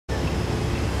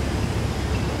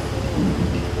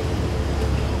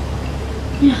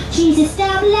Jesus,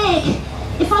 damn leg.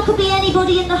 If I could be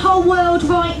anybody in the whole world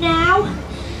right now,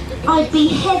 I'd be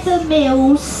Heather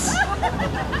Mills.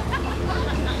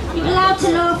 You're allowed to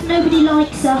laugh, nobody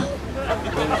likes her.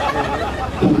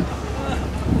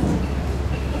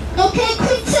 Okay,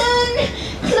 Quinton,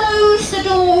 close the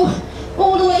door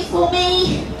all the way for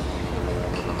me.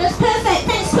 That's perfect,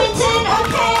 thanks Quinton.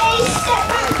 Okay, step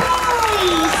back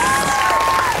boys.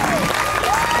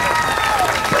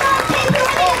 Come on people,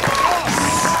 I need a box.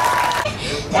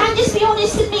 Dan, just be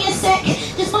honest with me a sec.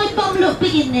 Does my bum look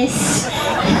big in this?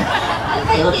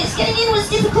 Okay audience, getting in was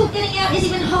difficult, getting out is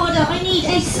even harder. I need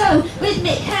a slow,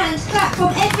 rhythmic hand clap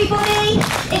from everybody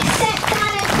except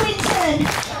Dan and Quinton.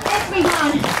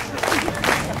 Everyone.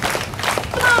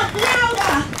 Come on,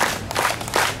 louder.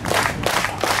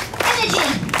 Energy.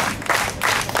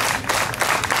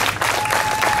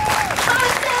 Come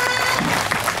on, Dan.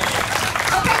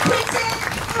 Okay, Quinton.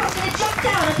 Oh, I'm going to jump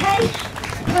down, okay?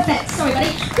 Perfect, sorry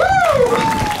buddy. Woo!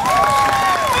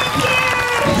 Thank you!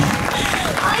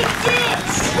 I did it!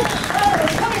 Oh,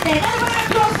 come in there. Another round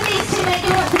of applause for these two men.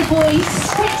 Give it up for the boys.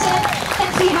 Quinton,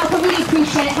 thanks for your help. I really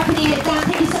appreciate it. Happy New Year, Dan.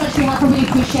 Thank you so much for your help. I really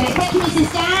appreciate it. Thank you, Mrs.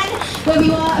 Dan, wherever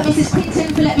you are, and Mrs.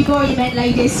 Quinton for letting me borrow your men,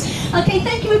 ladies. Okay,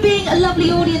 thank you for being a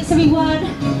lovely audience, everyone.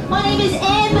 My name is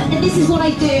Em, and this is what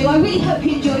I do. I really hope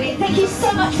you enjoyed it. Thank you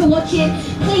so much for watching.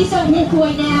 Please don't walk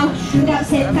away now without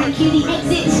saying thank you. The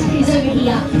exit is over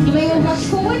here. You may all rush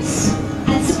forwards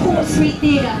and support Street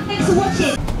Theatre. Thanks for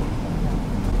watching.